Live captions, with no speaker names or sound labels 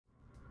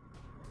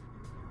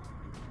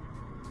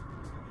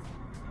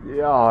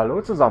Ja,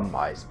 hallo zusammen,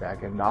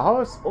 Eisberg in der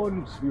Haus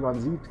und wie man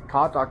sieht,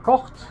 Kater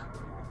kocht.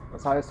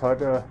 Das heißt,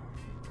 heute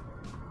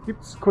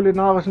gibt es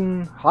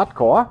kulinarischen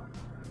Hardcore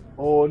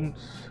und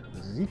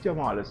sieht ja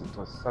mal alles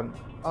interessant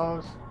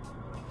aus.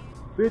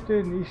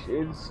 Bitte nicht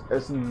ins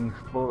Essen.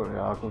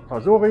 Ja gut,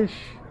 versuche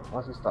ich.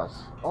 Was ist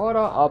das?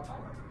 Order up.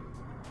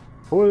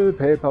 Full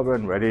paper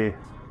when ready.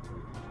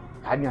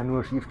 Kann ja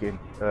nur schief gehen.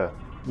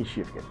 Nicht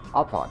schief gehen.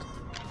 Abfahrt.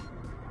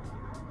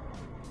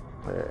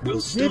 We'll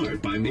start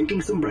by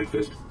making some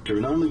breakfast.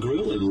 Turn on the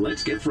grill and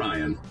let's get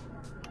frying.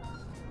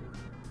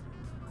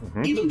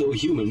 Even though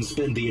humans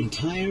spend the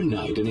entire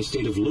night in a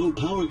state of low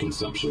power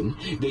consumption,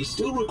 they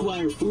still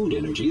require food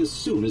energy as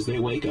soon as they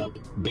wake up.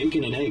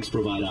 Bacon and eggs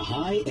provide a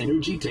high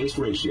energy taste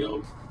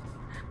ratio.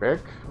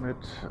 Speck mit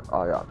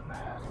Eiern.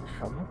 Ich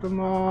vermute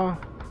mal.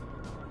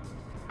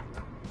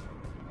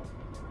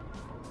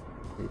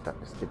 Okay, das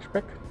ist den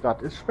Speck.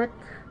 Das ist Speck.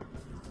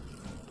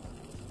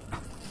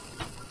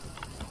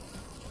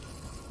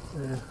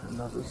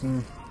 Das ist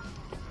ein...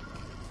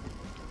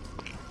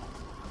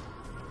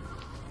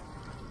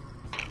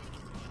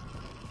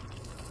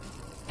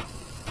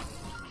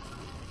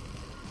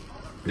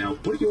 Now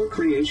put your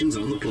creations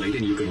on the plate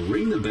and you can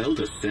ring the bell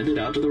to send it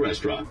out to the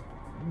restaurant.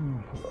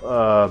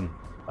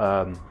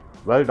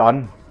 Well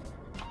done.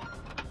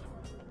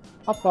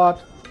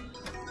 Abfahrt.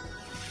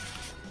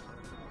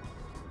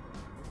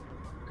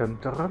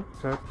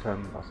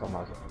 Was soll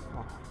man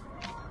sagen?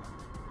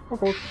 Oh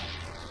gut.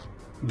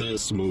 The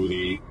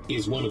smoothie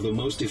is one of the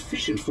most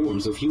efficient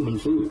forms of human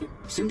food.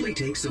 Simply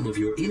take some of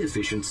your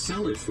inefficient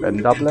solid food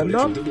and put it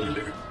through the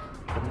blender.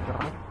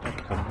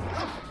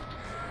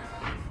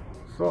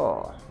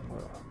 So,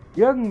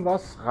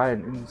 irgendwas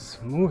rein ins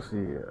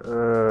Smoothie.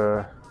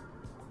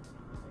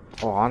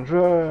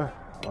 Orange,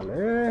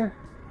 Olle,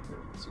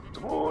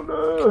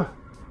 Zitrone,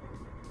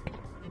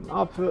 ein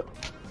Apfel.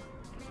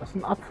 Ist das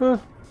ein Apfel?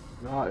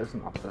 Ja, ist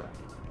ein Apfel.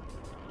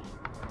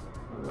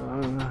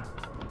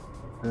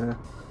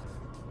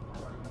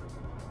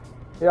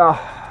 Ja,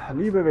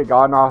 liebe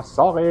Veganer,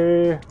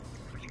 sorry,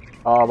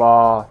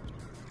 aber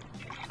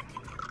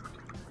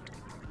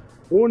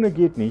ohne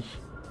geht nicht.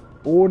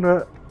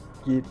 Ohne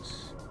geht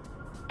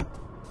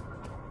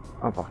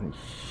einfach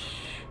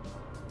nicht.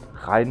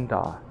 Rein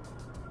da.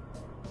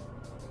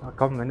 Na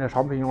komm, wenn der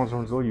Champignon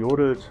schon so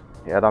jodelt,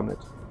 her damit.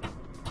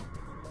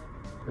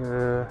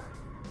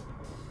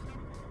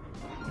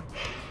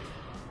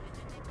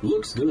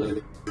 Looks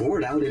good. Pour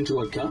it out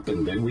into a cup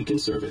and then we can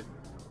serve it.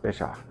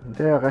 Becher.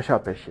 Der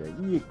Recherbecher.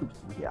 Hier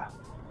gibst du her.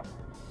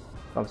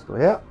 Kommst du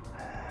her?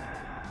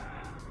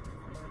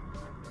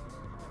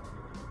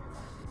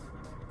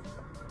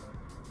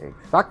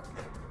 Exakt.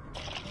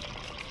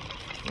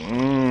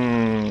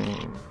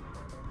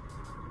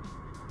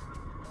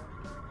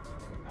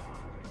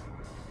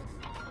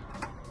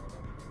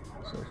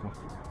 Was soll ich noch?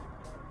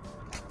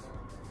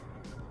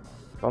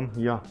 Komm,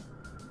 hier.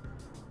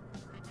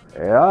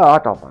 Ja,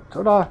 hat doch was,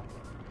 oder?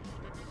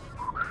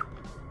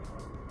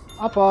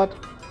 Abfahrt.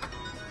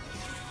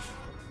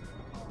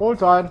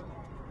 Wohlsein.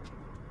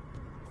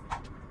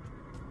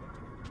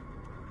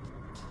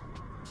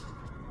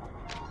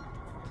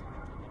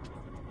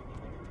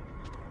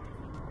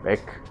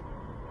 Weg.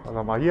 Was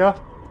haben wir hier?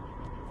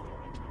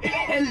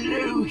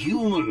 Hello,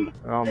 human.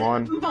 Ja,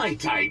 moin.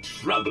 Might I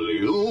trouble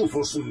you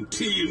for some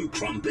tea and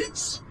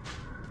crumpets?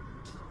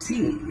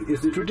 Tea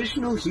is a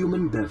traditional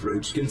human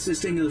beverage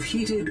consisting of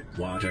heated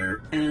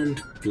water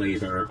and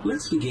flavor.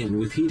 Let's begin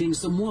with heating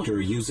some water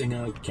using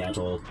a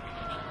kettle.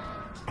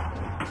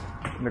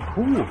 Eine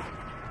Kuh.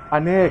 Ah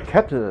ne,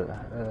 Kettle.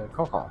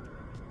 Kocher.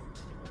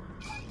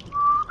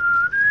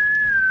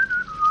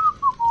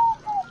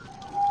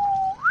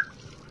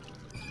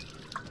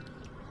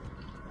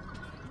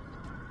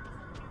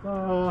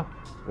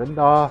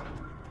 Rinder.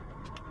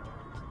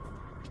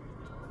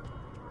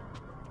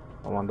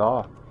 Was haben wir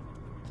da?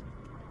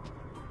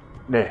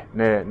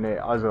 Nee,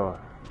 also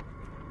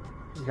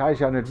ich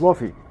heiße ja nicht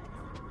Wurfi.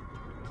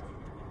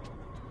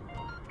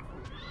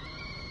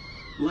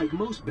 Like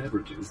most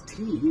beverages,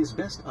 tea is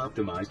best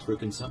optimized for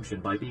consumption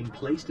by being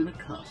placed in a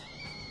cup.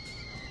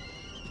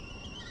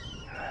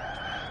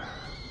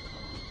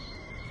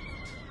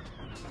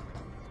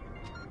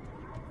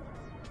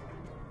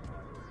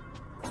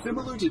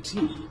 Similar to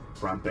tea,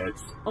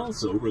 crumpets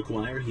also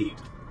require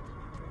heat.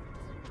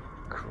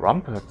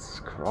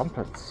 Crumpets.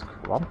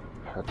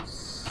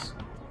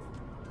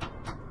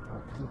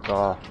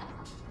 Da.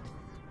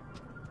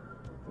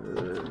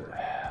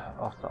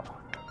 Ach da.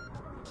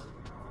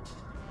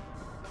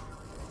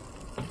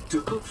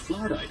 To cook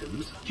flat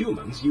items,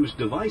 humans use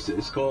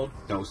devices called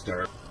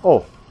toaster.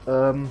 Oh,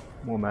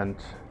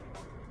 Moment.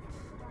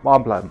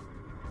 Warm bleiben.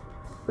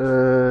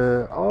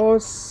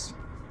 Aus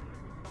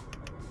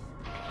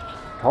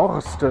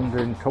Thorsten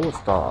den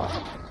Toaster.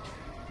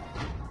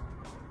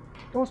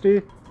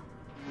 Toasty.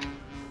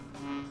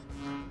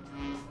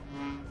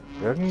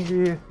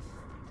 Irgendwie.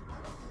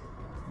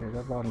 Ne,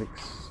 das war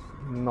nix.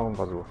 Noch ein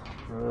Versuch.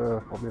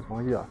 Probier's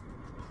mal hier.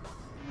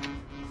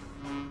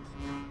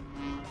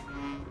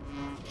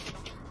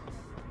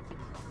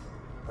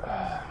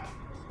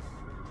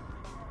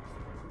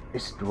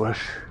 Ist durch.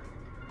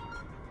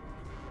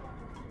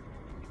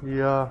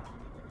 Hier.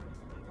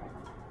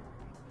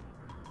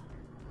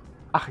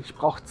 Ach, ich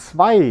brauche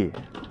 2.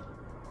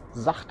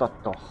 Sag das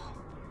doch.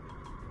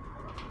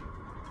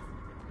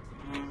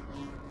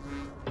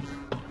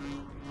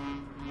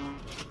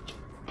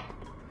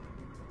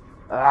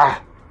 Ah,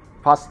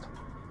 passt.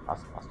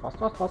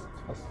 Passt.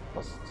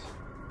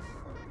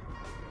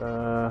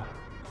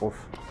 Puff.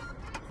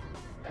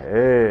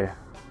 Hey.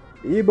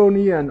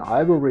 Ebony and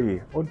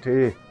Ivory und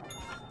Tee.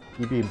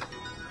 Gib ihm.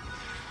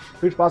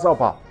 Viel Spaß,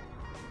 Opa.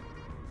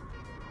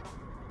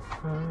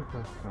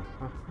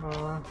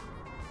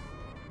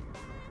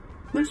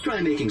 Let's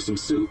try making some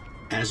soup.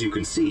 As you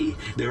can see,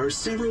 there are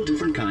several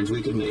different kinds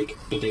we can make,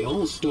 but they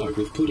all start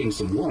with putting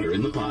some water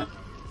in the pot.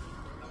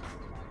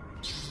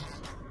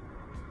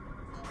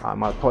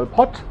 Einmal Pol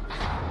Pot.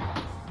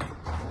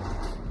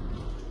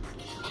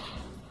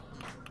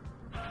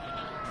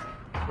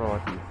 So,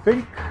 die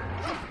Fink.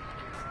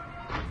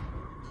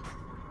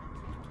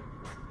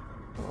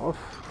 Auf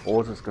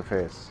großes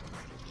Gefäß.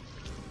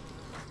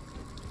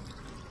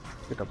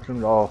 Geht da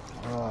bestimmt auch.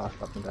 Ah,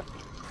 statt mit der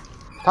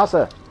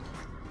Tasse.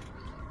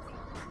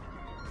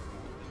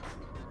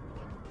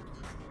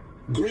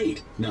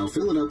 Great. Now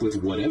fill it up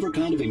with whatever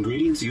kind of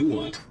ingredients you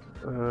want.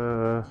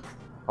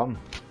 Komm.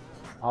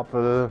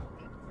 Apfel.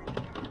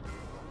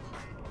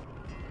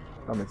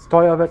 Damit es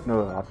teuer wird, ne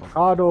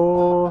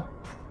Avocado.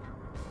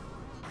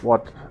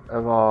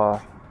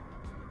 Whatever.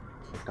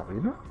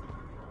 Nektarine?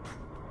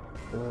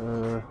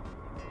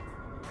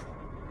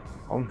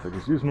 Komm, für die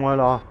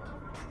Süßmäuler.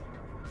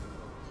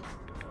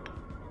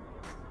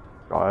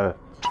 Geil.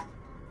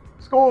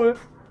 Skål!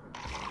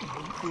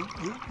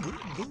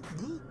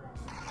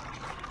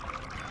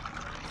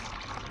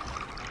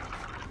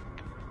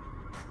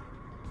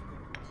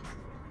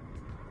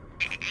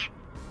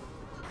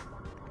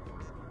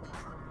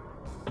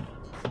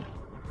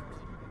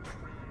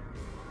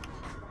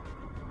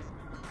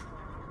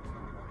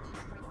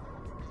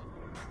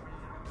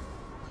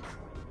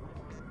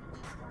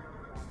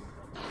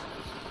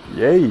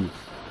 Yay!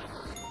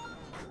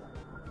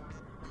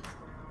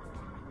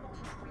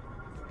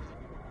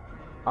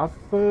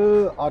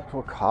 Apfel,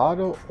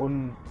 Avocado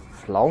und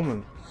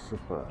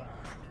Pflaumensuppe.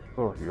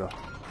 So, hier.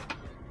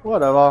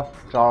 Whatever.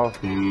 Ciao.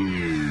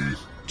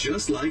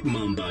 Just like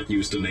Mombot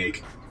used to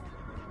make.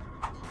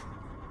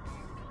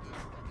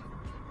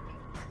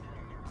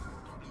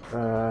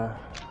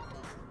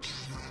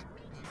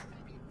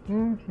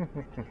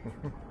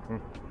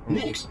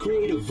 Next,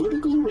 create a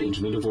vertical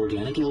arrangement of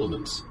organic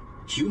elements.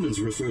 Humans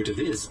refer to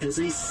this as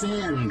a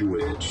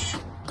sandwich.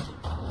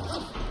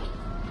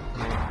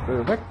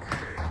 Weg.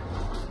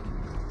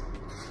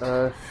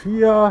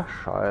 4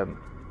 Scheiben.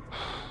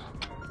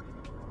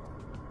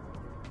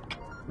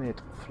 Ne,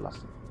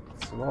 Flaschen.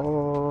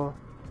 2.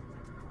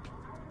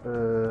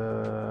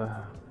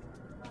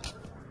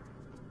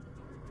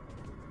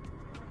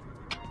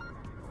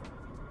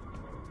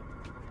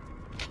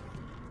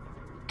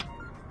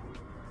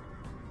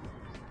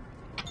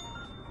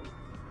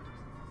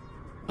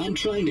 I'm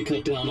trying to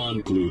cut down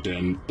on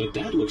gluten, but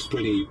that looks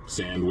pretty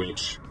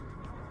sandwich.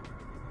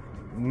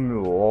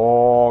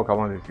 Ja, kann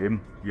man nicht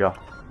geben. Ja.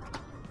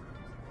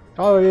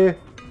 Sorry.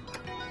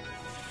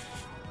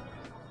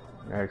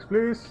 Next,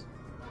 please.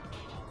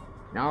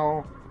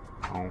 No.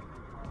 Oh.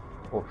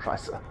 Oh,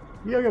 scheiße.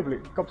 Hier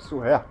geblieben. Kommst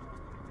du her?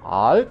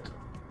 Halt.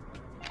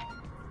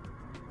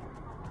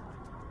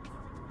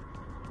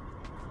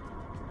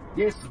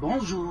 Yes,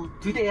 bonjour.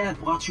 Today I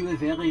brought you a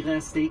very rare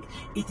steak.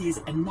 It is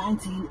a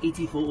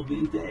 1984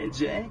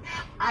 vintage, eh?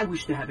 I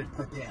wish to have it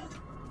prepared.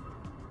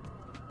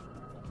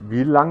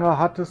 Wie lange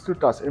hattest du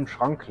das im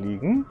Schrank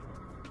liegen?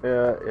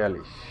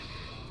 Ehrlich.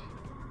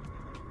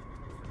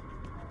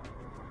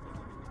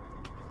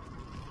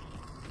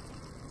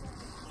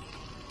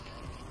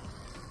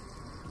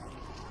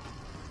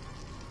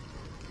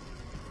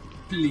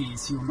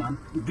 Please, human,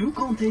 do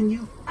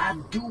continue. I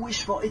do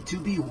wish for it to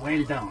be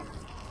well done.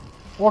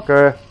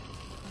 Okay.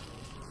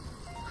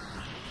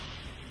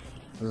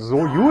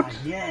 So gut?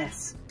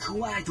 Yes,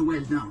 quite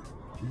well done.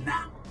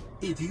 Now,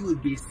 if you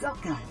would be so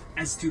kind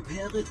as to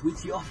pair it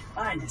with your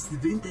finest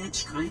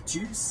vintage grape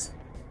juice.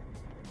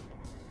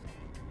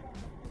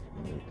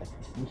 Nee, das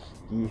ist nicht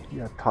die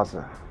hier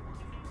Tasse.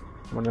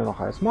 Kann man den noch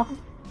heiß machen?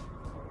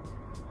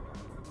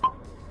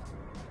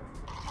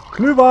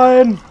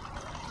 Glühwein!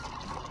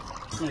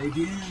 Très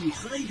bien,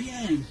 très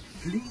bien.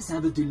 Please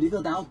have it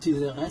delivered out to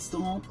the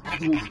restaurant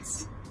at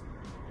once.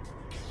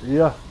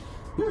 Hier.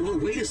 Whoa,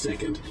 wait a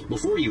second.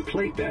 Before you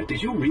plate that,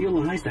 did you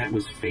realize that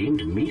was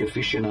famed meat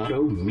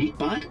aficionado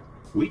Meatbot?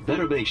 We'd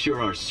better make sure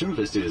our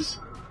service is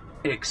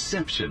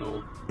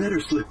exceptional.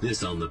 Better slip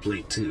this on the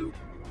plate too.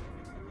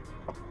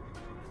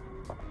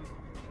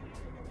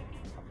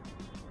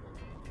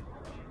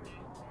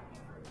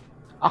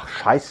 Ach,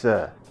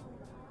 scheiße.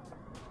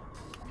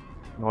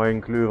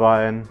 Neuen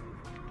Glühwein.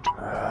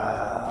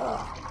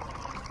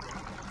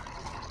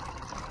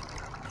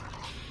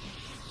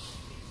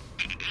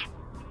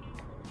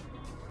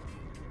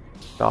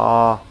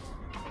 Da.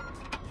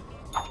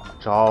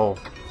 Ciao.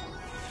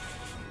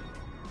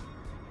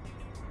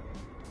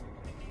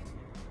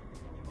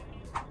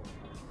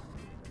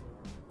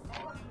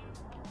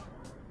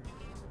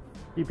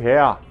 Gib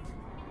her.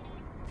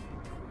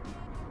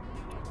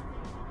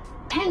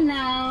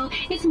 Hello,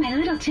 it's my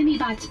little Timmy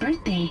Bot's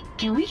birthday.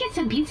 Can we get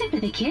some pizza for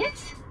the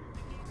kids?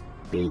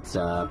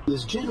 Pizza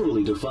is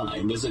generally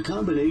defined as a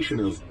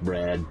combination of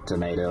bread,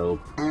 tomato,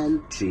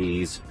 and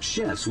cheese.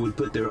 Chefs would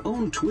put their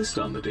own twist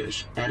on the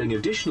dish, adding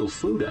additional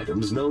food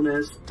items known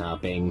as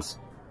toppings.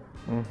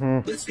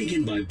 Let's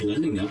begin by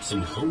blending up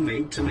some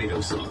homemade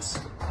tomato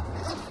sauce.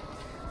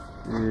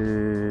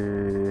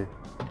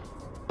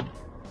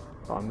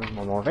 Dann müssen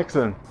wir mal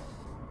wechseln.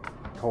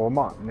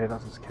 Tomaten, ne,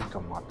 das ist keine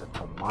Tomate.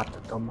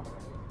 Tomate.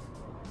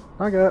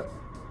 Danke.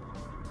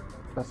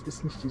 Das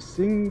ist nicht die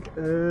Sink,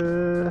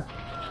 den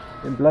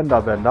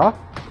Blenderbänder.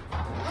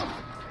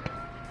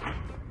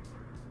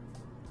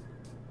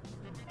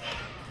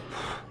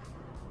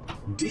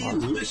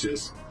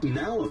 Delicious.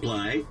 Now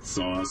apply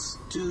sauce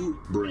to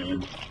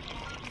bread.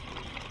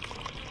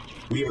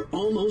 We are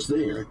almost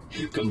there.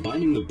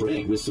 Combining the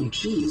bread with some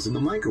cheese in the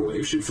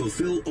microwave should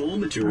fulfill all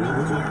material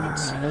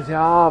requirements. Das ist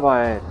ja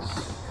Arbeit.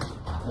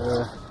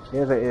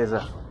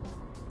 Käse.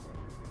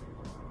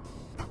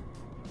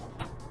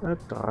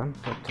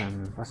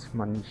 Was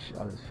man nicht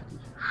alles für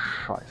diese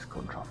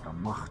Scheißkundschafter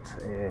macht,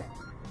 ey.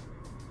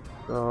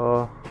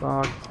 So,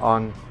 sag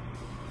an.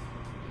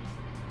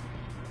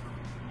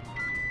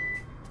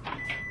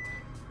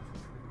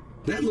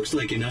 That looks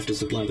like enough to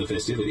supply the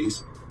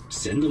festivities.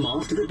 Send them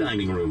off to the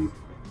dining room.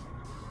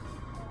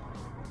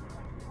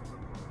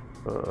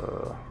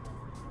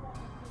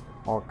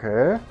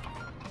 Okay.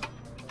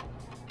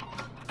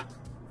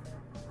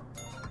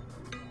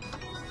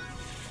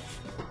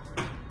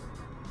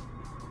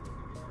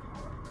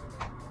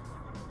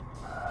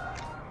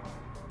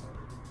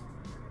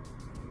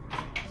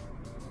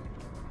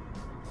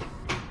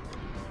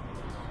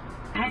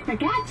 I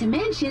forgot to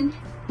mention,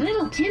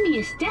 little Timmy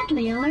is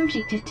deadly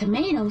allergic to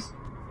tomatoes.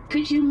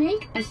 Could you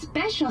make a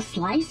special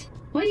slice?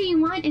 What do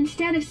you want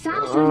instead of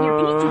sauce on your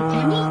pizza,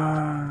 Timmy?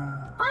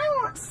 I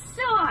want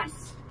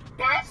sauce.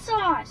 That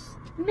sauce.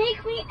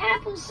 Make me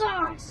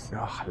applesauce.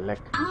 Ach, leck.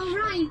 All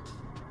right.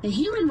 The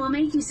human will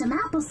make you some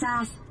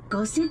applesauce.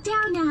 Go sit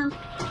down now.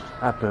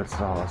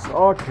 Applesauce.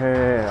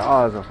 Okay,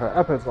 also für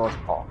Applesauce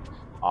braucht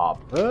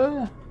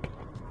Apfel,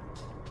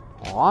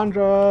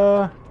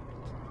 Orange,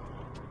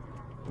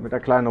 damit der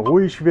Kleine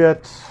ruhig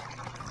wird.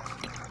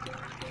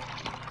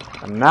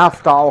 Dann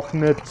nervt er auch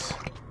nicht.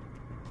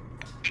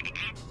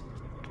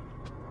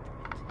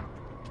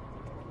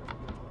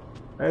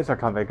 Er ist ja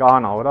kein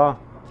Veganer, oder?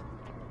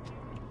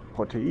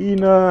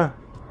 Proteine.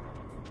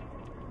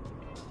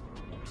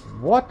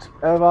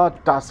 Whatever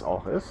das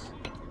auch ist.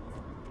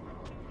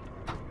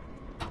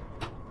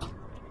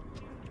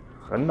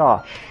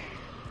 Rinder.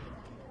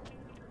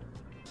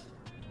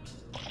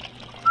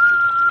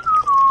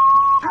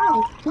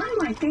 Oh, one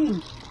more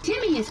thing.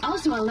 Timmy is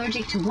also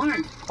allergic to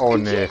warmth. Oh,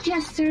 Could nee. you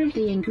just serve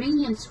the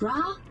ingredients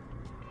raw?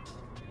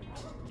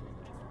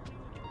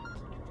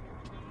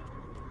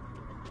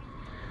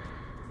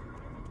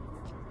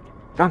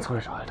 Ganz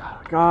ruhig, Alter.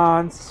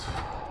 Ganz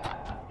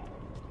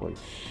ruhig.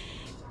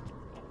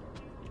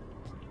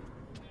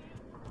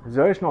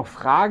 Soll ich noch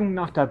fragen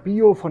nach der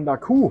Bio von der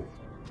Kuh?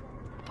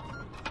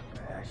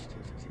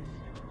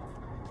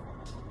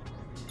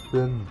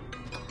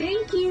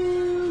 Thank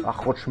you.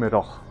 Ach, rutsch mir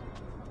doch.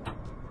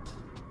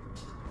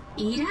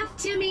 Eat up,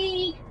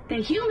 Timmy.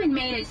 The human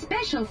made it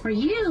special for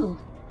you.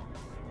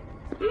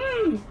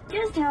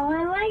 Just how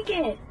I like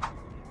it.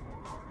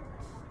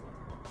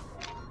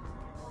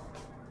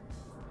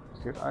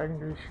 Geht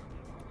eigentlich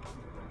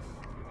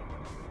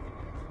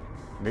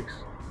nix.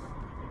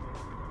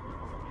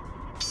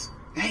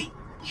 Hey,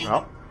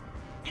 Ja.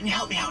 can you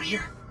help me out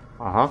here?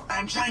 Aha.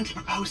 I'm trying to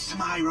propose to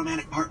my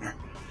romantic partner.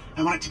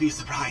 I want it to be a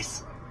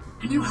surprise.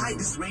 Can you hide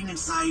this ring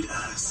inside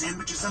a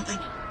sandwich or something?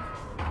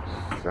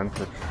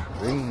 Sandwich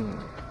Ring.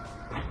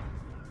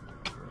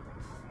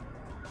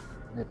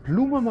 Eine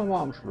Blume machen wir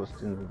am Schluss.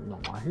 Den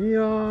nochmal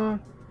hier.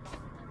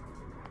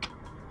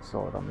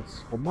 So, damit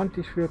es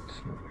romantisch wird.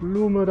 Eine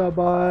Blume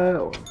dabei.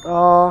 Und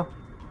da.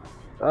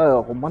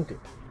 Romantik.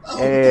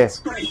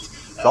 That's great.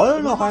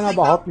 Soll noch einer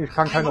behaupten, ich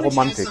kann keine I wanted to have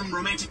Romantik. some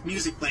romantic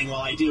music playing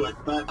while I do it,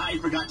 but I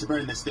forgot to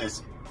burn this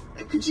disc.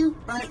 Could you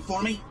burn it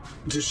for me?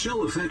 To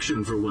show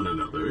affection for one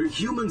another,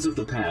 humans of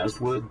the past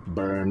would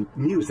burn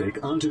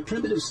music onto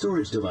primitive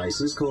storage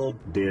devices called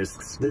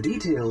discs. The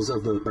details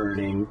of the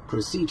burning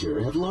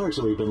procedure have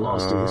largely been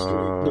lost to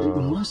history, but it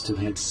must have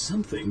had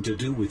something to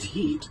do with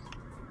heat.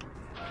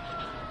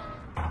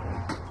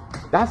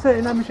 Das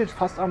erinnert mich jetzt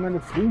fast an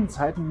meine frühen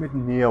Zeiten mit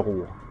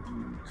Nero.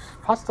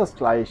 Fast das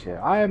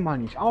gleiche. Einmal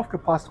nicht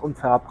aufgepasst und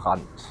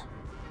verbrannt.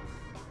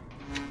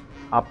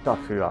 Ab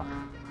dafür.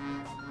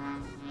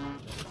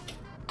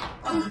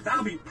 Oh,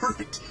 that'll be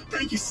perfect.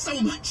 Thank you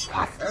so much.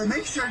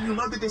 Make sure you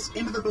load the disc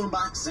into the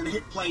boombox and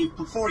hit play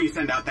before you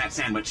send out that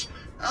sandwich.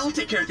 I'll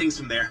take care of things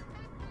from there.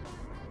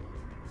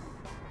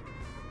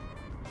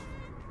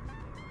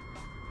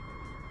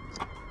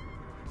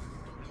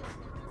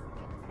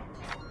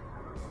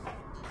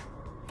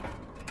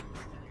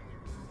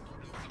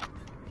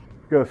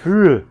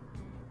 Gefühl.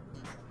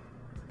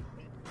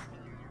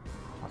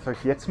 Was soll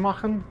ich jetzt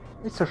machen?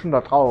 Ist ja schon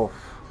da drauf.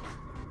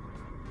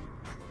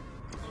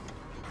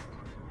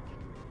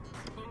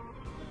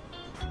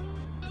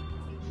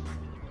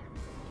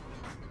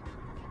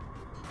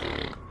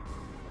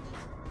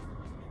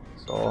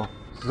 So.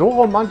 So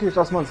romantisch,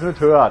 dass man es nicht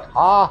hört.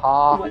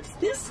 Haha. What's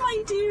this,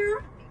 my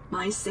dear?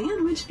 My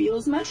sandwich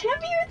feels much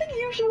heavier than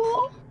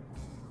usual.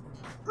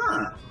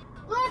 Huh.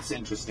 That's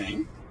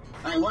interesting.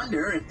 I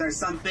wonder if there's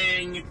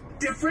something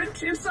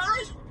different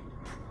inside?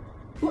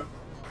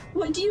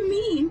 What do you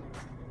mean?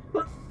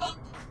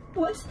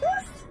 What's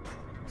this?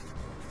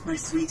 My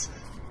sweet,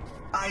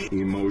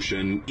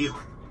 Emotion.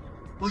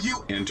 Will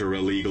you Enter a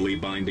legally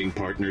binding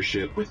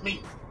partnership. with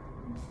me?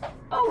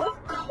 Oh,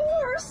 of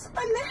course!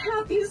 I'm the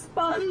happiest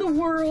spot in the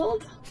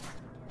world.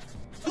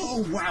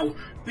 Oh, wow.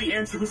 The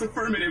answer was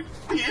affirmative.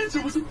 The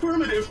answer was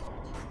affirmative.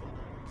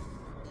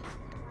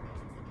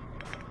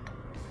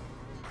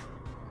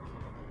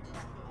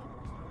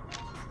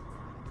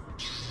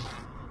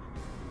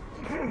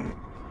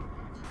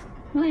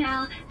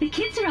 Well, the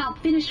kids are all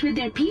finished with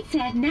their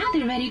pizza and now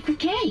they're ready for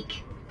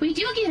cake. We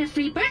do get a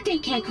free birthday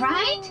cake,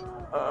 right?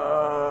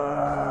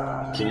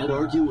 Can't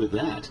argue with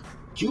that.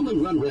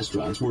 Human-run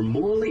restaurants were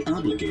morally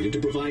obligated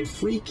to provide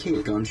free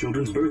cake on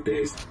children's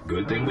birthdays.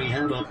 Good thing we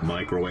have a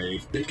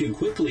microwave that can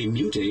quickly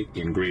mutate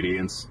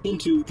ingredients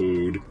into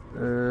food.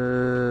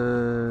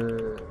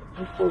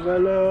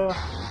 Mikrowelle.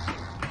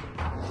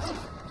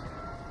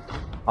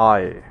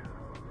 Ei.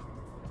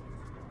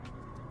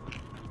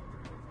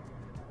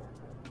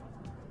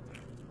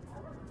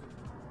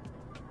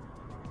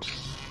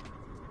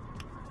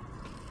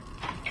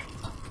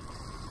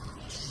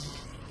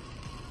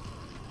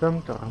 Dum,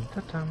 dum,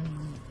 dum, dum.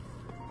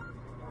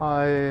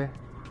 Ei.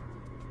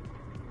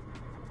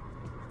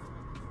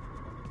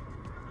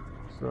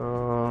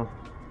 So.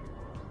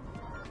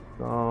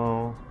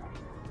 So.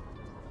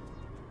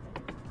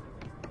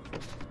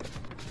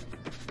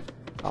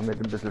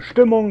 Damit ein bisschen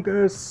Stimmung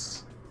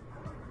ist.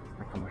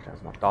 Dann komme ich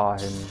erstmal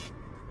dahin.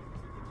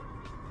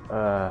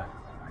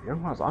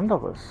 Irgendwas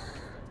anderes.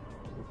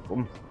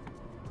 Bumm.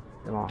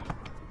 Immer.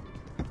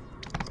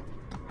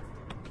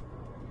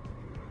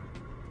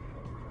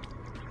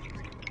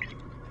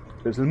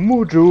 Bisschen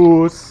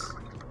Mujus.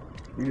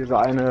 Wie dieser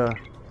eine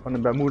von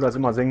den Bermudas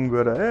immer singen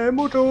würde. Hey,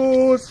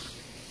 Mujus!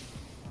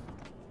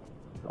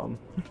 So.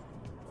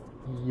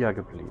 Hier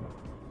geblieben.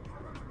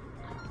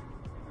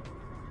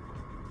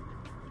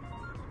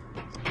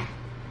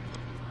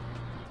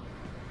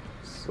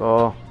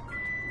 So.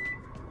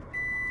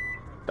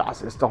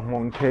 Das ist doch mal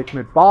ein Cake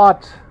mit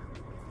Bart.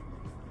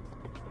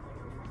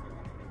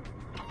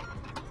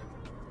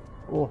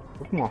 Oh,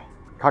 guck mal.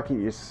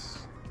 Kaki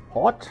ist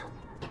hot.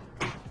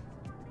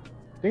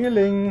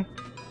 Dingeling.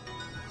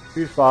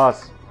 Viel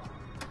Spaß.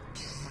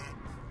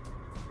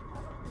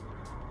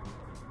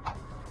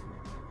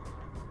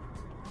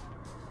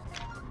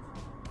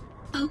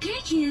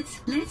 Okay,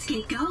 kids, let's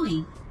get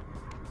going.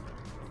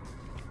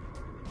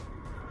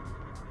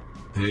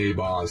 Hey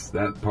boss,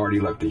 that party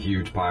left a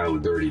huge pile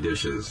of dirty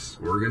dishes.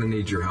 We're gonna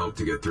need your help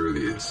to get through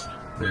these.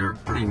 They're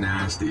pretty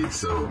nasty,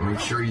 so make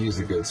sure you use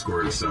a good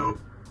squirt of soap.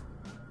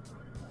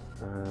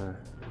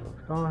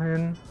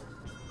 Dahin.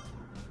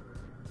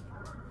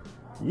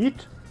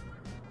 Eat.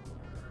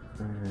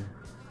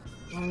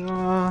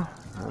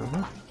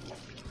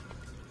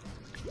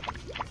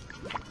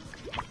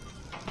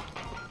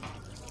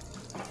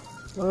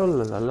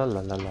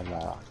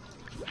 Lalalala.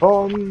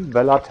 Vom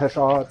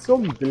Wellertescher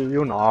zum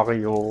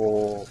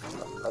Billionario.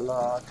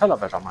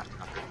 Tellerwäscher meine ich.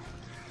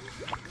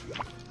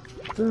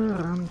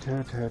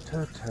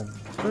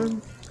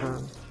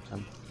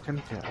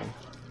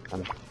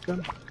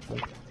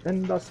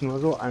 Wenn das nur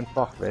so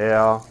einfach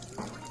wäre.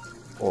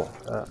 Oh,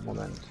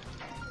 Moment.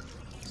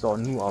 So,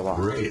 nur aber.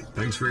 Great,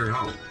 thanks for your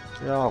help.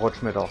 Ja,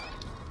 rutsch mir doch.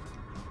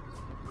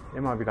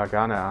 Immer wieder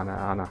gerne,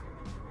 Erne.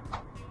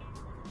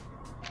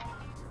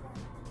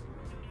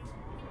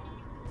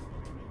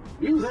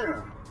 You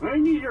there, I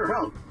need your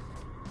help.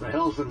 The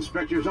health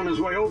inspector's on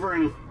his way over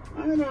and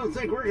I don't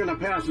think we're gonna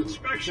pass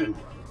inspection.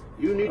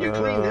 You need to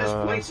clean this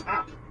place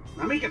up.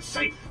 Now make it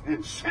safe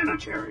and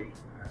sanitary.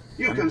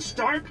 You can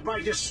start by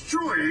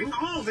destroying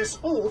all this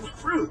old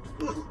fruit.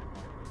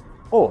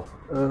 Oh,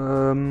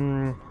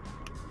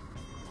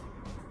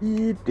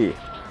 Idee.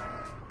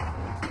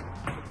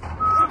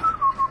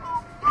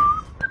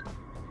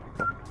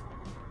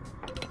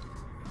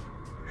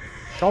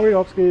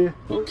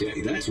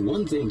 Okay, that's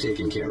one thing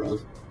taken care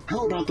of.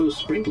 How about those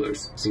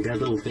sprinklers? See that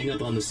little thing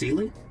up on the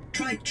ceiling?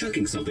 Try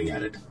chucking something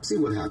at it. See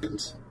what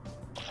happens.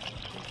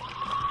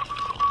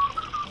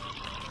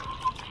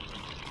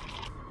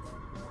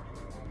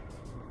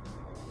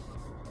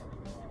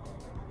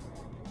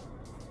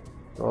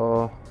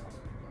 So.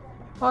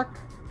 Fuck.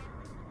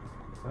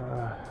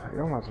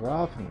 Irgendwas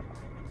werfen.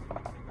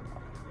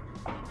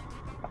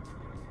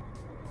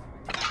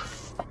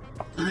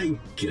 I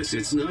guess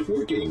it's not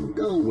working.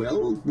 Oh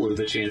well, what are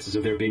the chances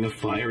of there being a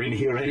fire in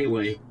here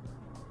anyway?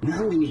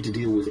 Now we need to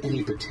deal with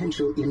any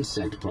potential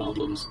insect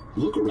problems.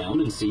 Look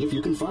around and see if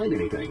you can find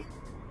anything.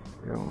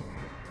 Ja.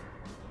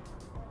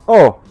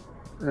 Oh,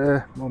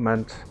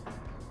 Moment.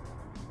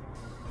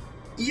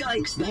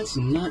 Yikes, that's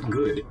not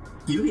good.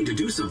 You need to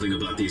do something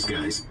about these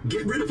guys.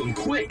 Get rid of them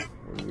quick.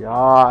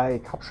 Ja,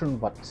 ich hab schon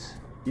was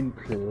in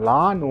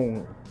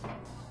Planung.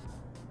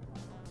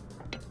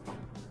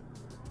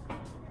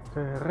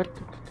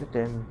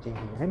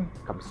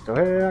 Kommst du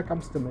her,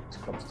 kommst du mit,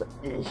 kommst du.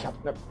 Ich hab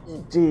eine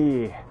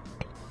Idee.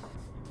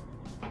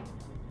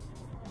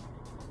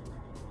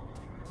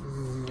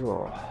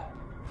 So.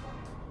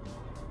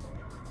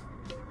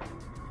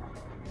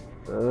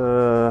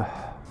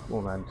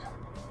 Moment.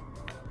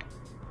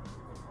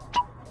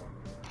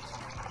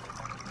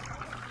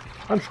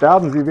 Dann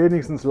sterben sie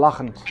wenigstens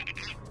lachend.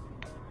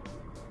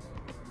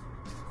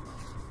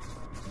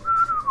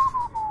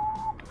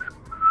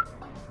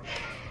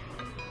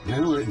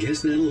 Well, I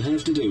guess that'll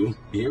have to do.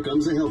 Here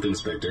comes the health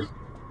inspector.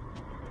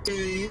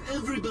 Hey,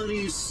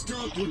 everybody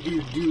stop what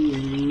you're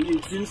doing.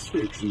 It's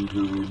inspection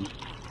time.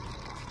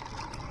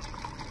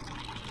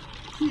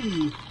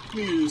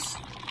 Yes,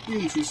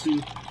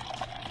 interesting.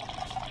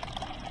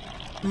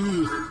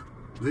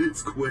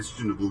 That's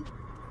questionable.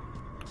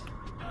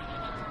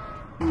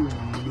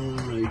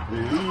 Alright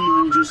then,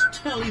 I'll just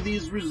tally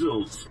these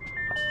results.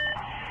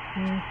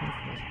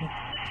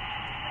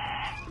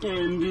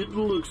 And it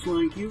looks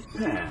like you've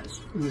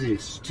passed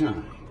this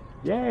time.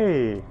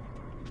 Yay!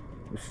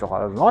 Ist doch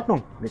alles in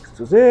Ordnung. Nichts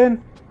zu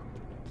sehen.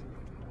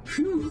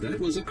 Phew, that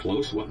was a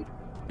close one.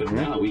 But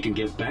now we can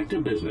get back to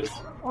business.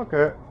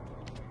 Okay.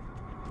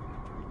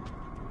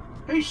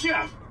 Hey,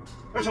 Chef!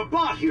 There's a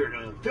bot here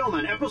to film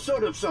an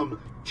episode of some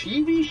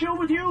TV show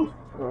with you?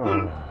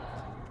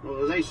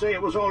 Well, they say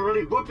it was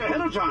already booked ahead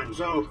of time,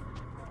 so...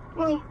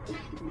 Well,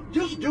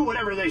 just do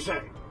whatever they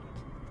say.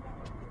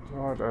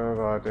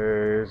 Whatever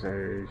they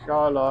say.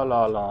 Sha la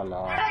la la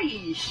la.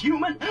 Hey,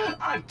 human!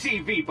 I'm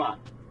TV Bot.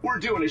 We're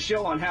doing a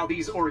show on how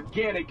these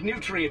organic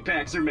nutrient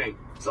packs are made.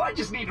 So I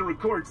just need to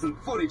record some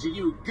footage of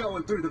you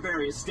going through the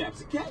various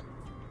steps, okay?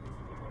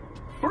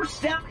 First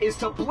step is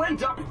to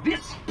blend up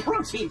this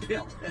protein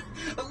pill.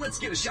 Let's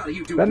get a shot of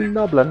you doing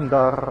that.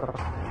 Blender.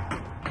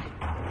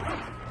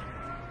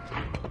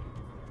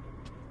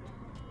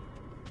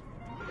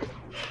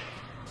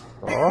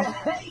 So.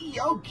 Hey,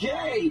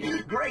 okay.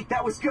 Great,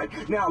 that was good.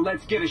 Now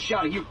let's get a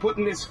shot of you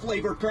putting this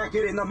flavor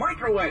packet in the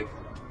microwave.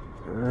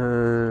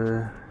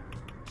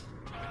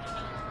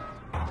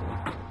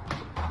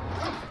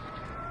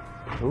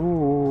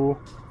 Ooh.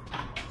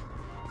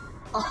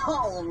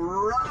 All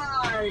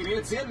right,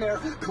 it's in there.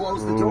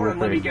 Close the door and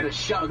let me get a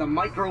shot of the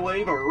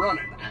microwave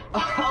running.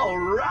 All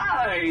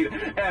right,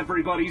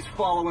 everybody's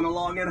following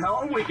along at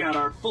home. We got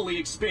our fully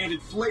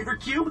expanded flavor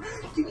cube.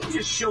 Can you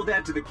just show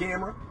that to the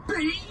camera?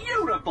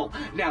 Beautiful.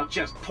 Now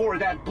just pour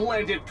that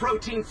blended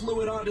protein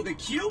fluid onto the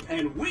cube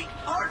and we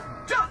are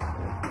done.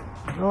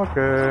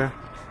 Okay.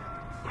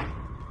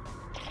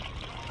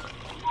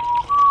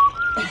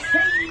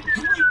 Hey,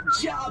 great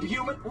job,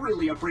 human.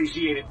 Really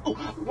appreciate it. Oh,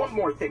 one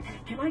more thing.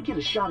 Can I get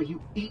a shot of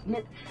you eating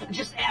it?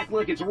 Just act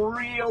like it's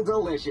real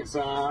delicious,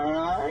 all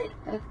right?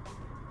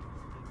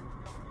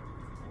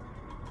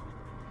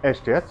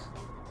 Echt jetzt?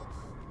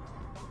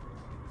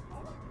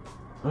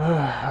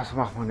 Was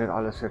macht man denn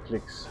alles für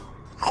Klicks?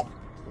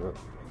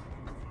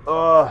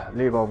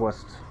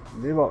 Leberwurst.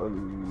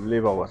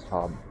 Leberwurst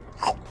haben.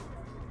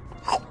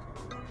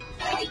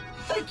 Hey,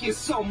 thank you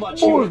so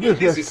much, human.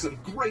 This is some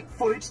great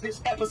footage.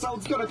 This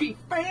episode's gonna be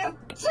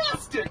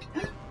fantastic.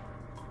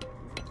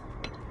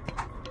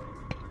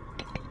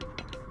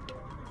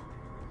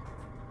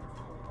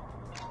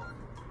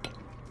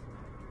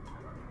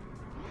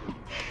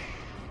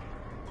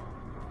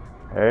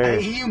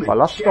 Hey, human,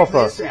 Ballaststoffe. check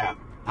this out.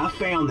 I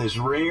found this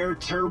rare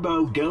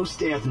Turbo Ghost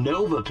Death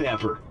Nova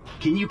pepper.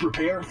 Can you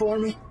prepare it for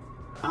me?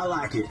 I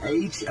like it.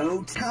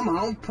 H-O. Come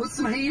on, put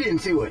some heat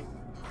into it.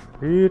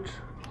 Heat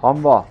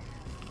haben wir.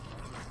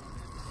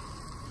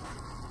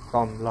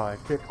 Come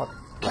like it hot.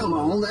 Come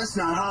on, that's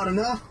not hot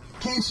enough.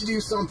 Can't you do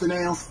something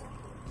else?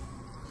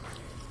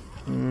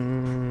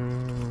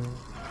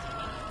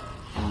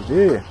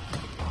 Idee.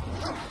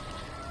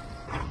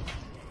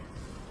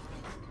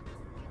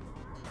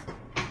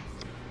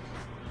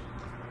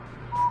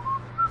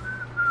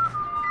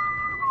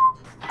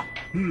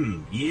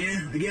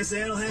 Yeah, I guess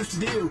that'll have to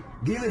do.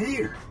 Give it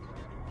here.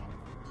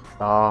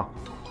 Da.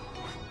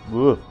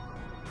 Buh.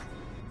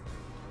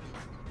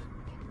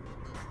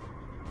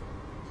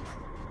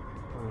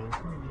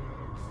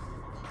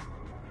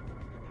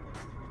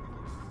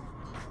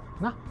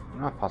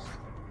 Na, passt.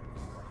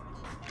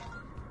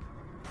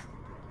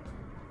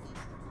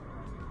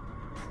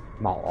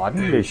 Mal Hey,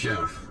 ordentlich.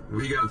 Chef,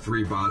 we got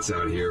 3 bots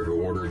out here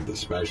who ordered the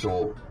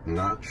special.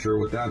 Not sure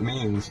what that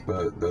means,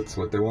 but that's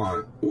what they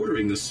want.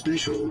 Ordering the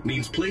special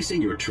means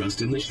placing your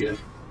trust in the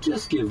chef.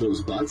 Just give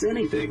those bots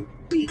anything.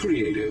 Be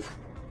creative.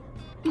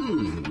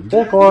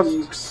 That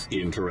looks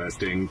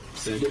interesting.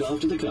 Send it off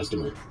to the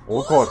customer.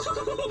 Oh Gott.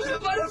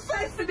 What a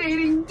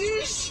fascinating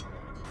dish!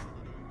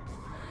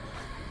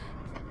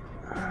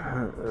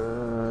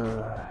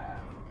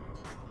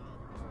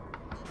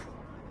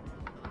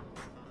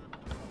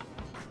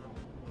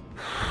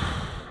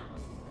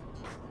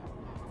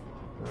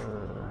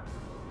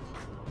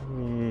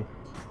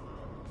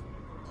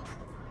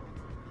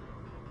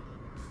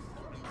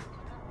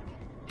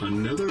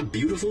 Another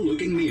beautiful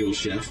looking meal,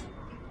 Chef.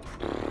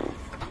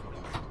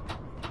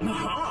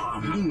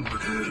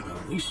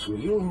 This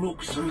meal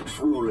looks so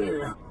truly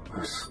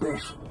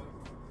special.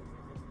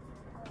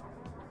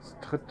 Das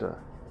dritte.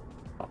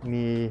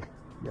 Nee,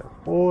 hier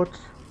Brot.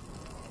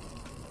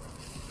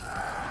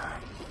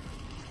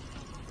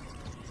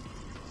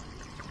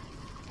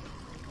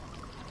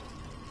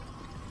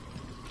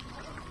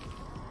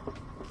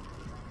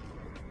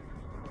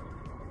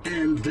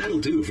 And that'll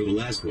do for the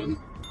last one.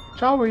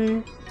 Ciao.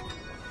 Is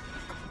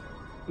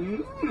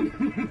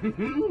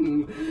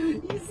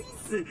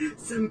this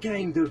some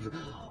kind of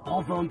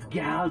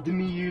avant-garde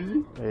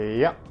meal?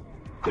 Ja.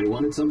 They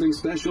wanted something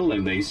special,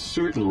 and they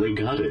certainly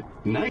got it.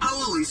 Nice.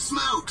 Holy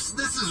smokes,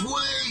 this is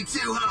way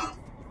too hot!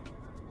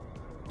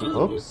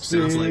 Oh, Oopsie.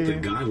 sounds like the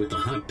guy with the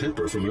hot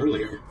pepper from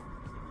earlier.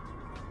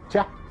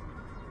 Tja.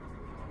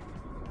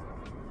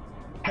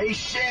 Hey,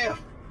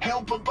 Chef,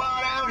 help a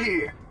bot out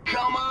here!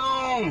 Come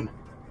on!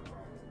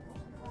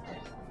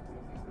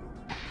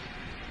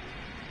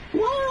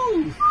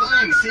 Woo!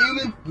 Thanks,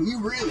 human! You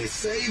really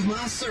saved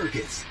my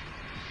circuits.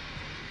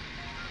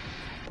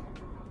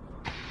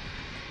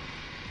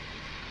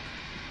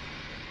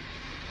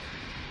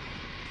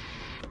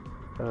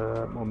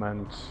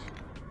 Moment.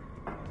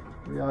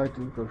 Ja,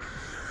 die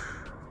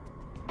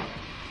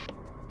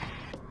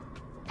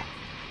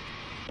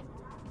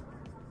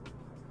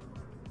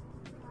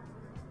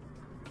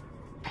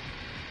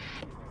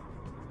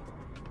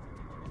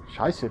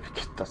Scheiße, wie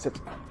geht das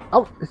jetzt?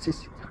 Au, es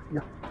ist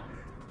ja.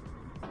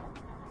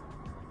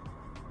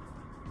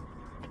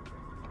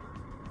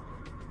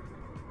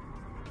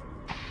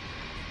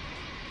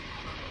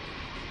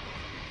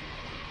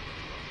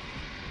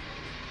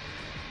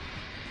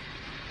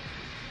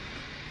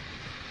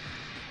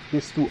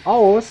 Gehst du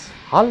aus?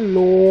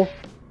 Hallo?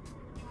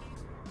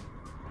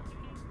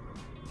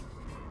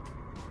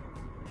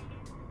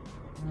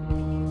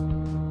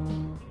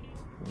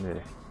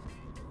 Nee.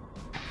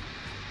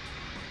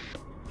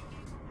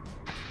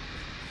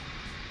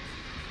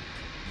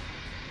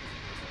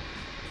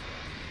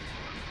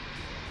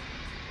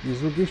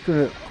 Wieso gehst du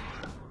nicht?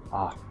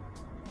 Ah.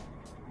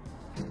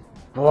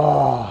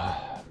 Boah.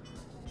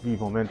 Wie,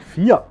 Moment.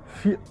 4.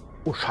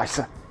 Oh,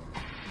 Scheiße.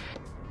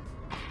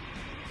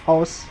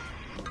 Aus.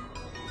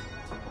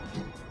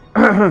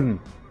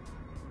 I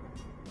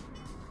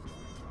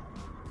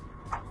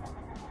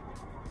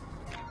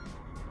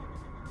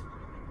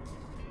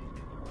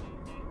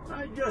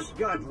just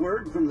got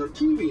word from the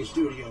TV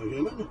studio,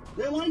 human.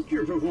 They liked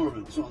your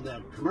performance on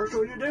that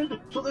commercial you did,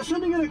 so they're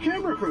sending in a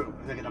camera crew.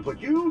 They're gonna put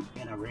you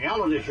in a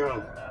reality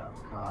show.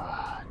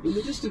 In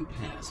the distant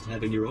past,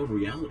 having your own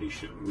reality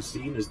show was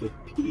seen as the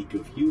peak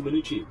of human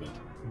achievement.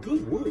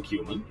 Good work,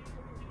 human.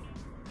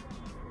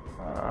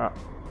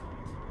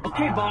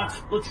 Okay, bots,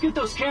 let's get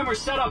those cameras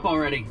set up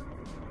already.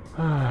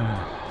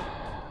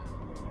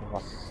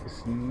 Was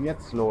ist denn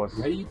jetzt los?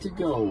 Ready to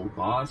go,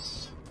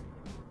 boss.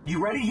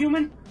 You ready,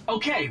 human?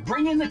 Okay,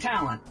 bring in the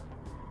talent.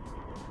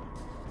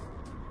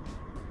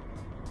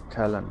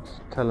 Talent,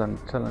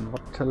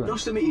 what talent?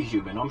 Nice to meet you,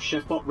 human. I'm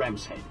Chef Bot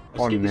Ramshead.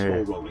 Let's Oh, get this nee.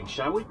 ball rolling,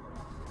 shall we?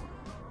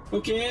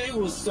 Okay,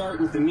 we'll start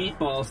with the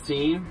meatball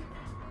scene.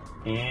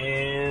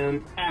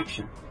 And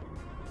action.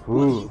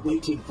 What are you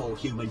waiting for,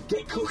 human?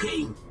 Get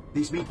cooking!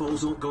 These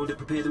meatballs aren't going to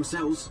prepare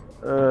themselves.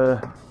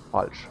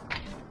 Falsch.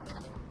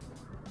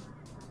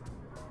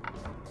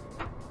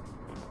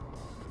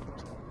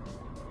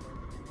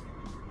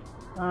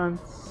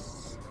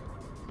 Eins.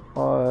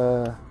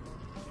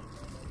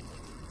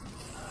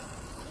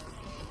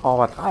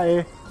 Aber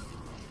 3.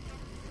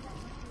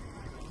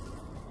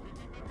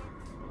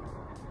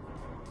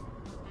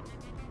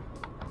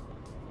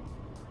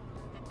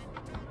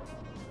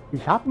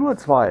 Ich habe nur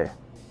 2.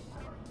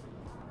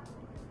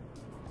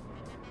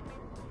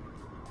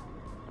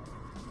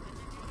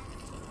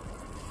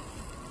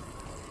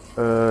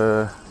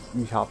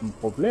 Ich habe ein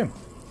Problem.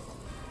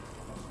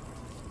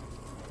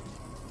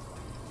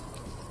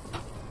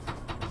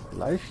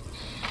 Vielleicht.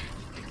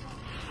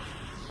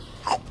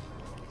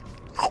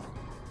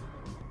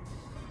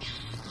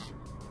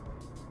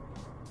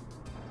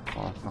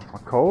 Oh,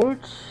 nochmal Cold.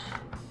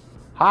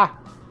 Ha!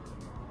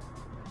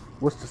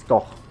 Wusste es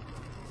doch.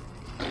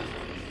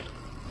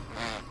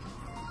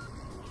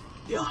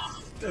 Yeah,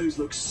 those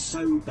look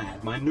so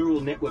bad. My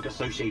neural network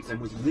associates them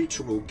with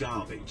literal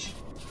garbage.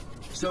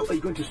 So are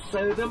you going to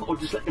serve them or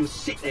just let them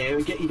sit there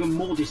and get even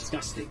more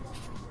disgusting?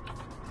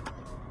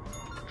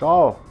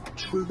 Ciao.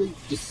 Truly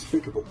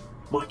despicable.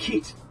 My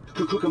kids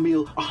could cook a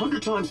meal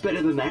 100 times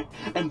better than that,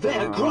 and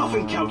they're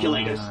graphing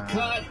calculators.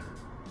 Cut!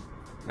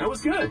 That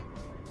was good.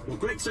 Well,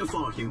 great so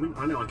far, human.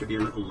 I know I could be a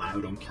little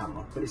loud on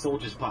camera, but it's all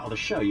just part of the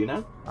show, you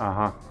know?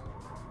 Aha.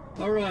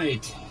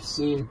 Alright,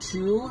 scene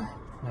 2.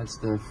 That's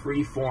the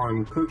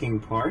free-form cooking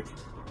part.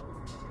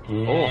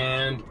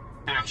 And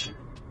action.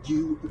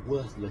 You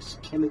worthless,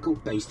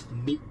 chemical-based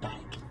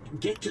meatbag.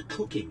 Get to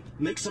cooking.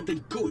 Make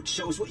something good.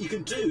 Show us what you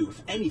can do,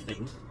 if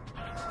anything.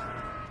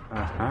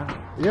 Aha.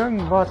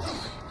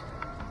 Irgendwas.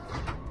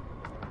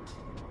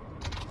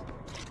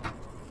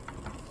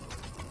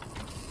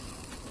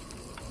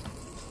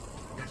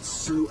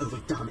 so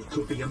overdone it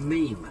could be a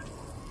meme.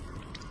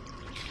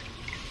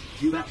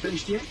 You about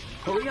finished yet?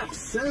 Hurry up,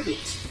 serve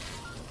it.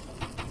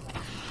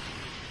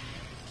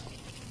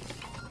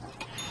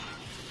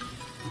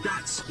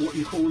 That's what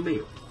you call a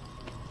meal.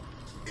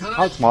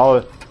 Halt's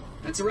Maul.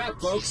 That's a wrap,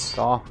 folks.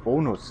 Da,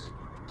 Bonus.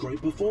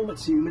 Great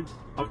performance, human.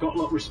 I've got a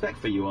lot of respect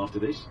for you after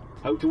this.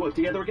 Hope to work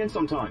together again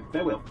sometime.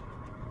 Farewell.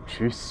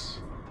 Tschüss.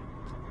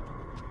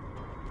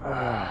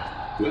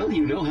 Well,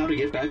 you know how to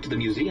get back to the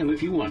museum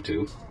if you want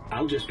to.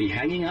 I'll just be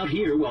hanging out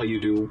here while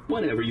you do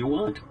whatever you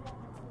want.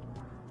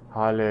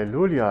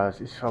 Halleluja,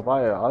 es ist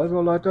vorbei.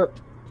 Also Leute,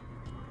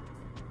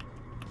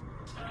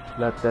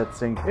 let that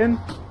sink in.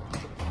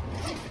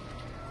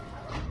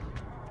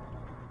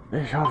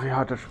 Ich hoffe, ihr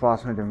hattet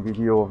Spaß mit dem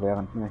Video,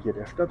 während mir hier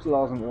der Stöpsel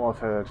aus dem Ohr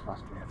fällt, was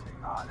mir jetzt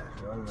egal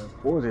ist. Also,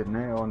 Prosit,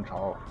 ne, und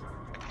ciao.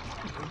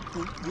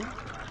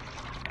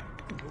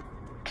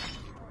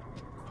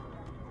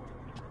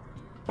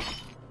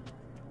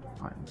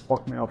 Ein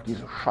Bock mehr auf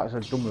dieses scheiße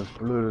dummes,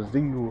 blödes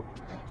Ding, du.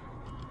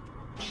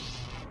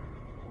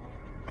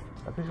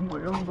 Darf ich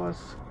mal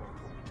irgendwas?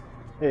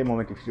 Hey,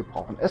 Moment, wir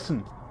brauchen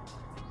Essen.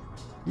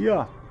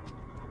 Hier.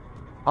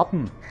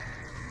 Happen.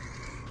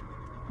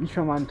 Ich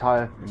für meinen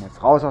Teil bin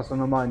jetzt raus aus der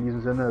Nummer. In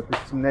diesem Sinne,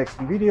 bis zum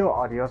nächsten Video.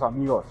 Adios,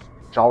 amigos.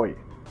 Ciao.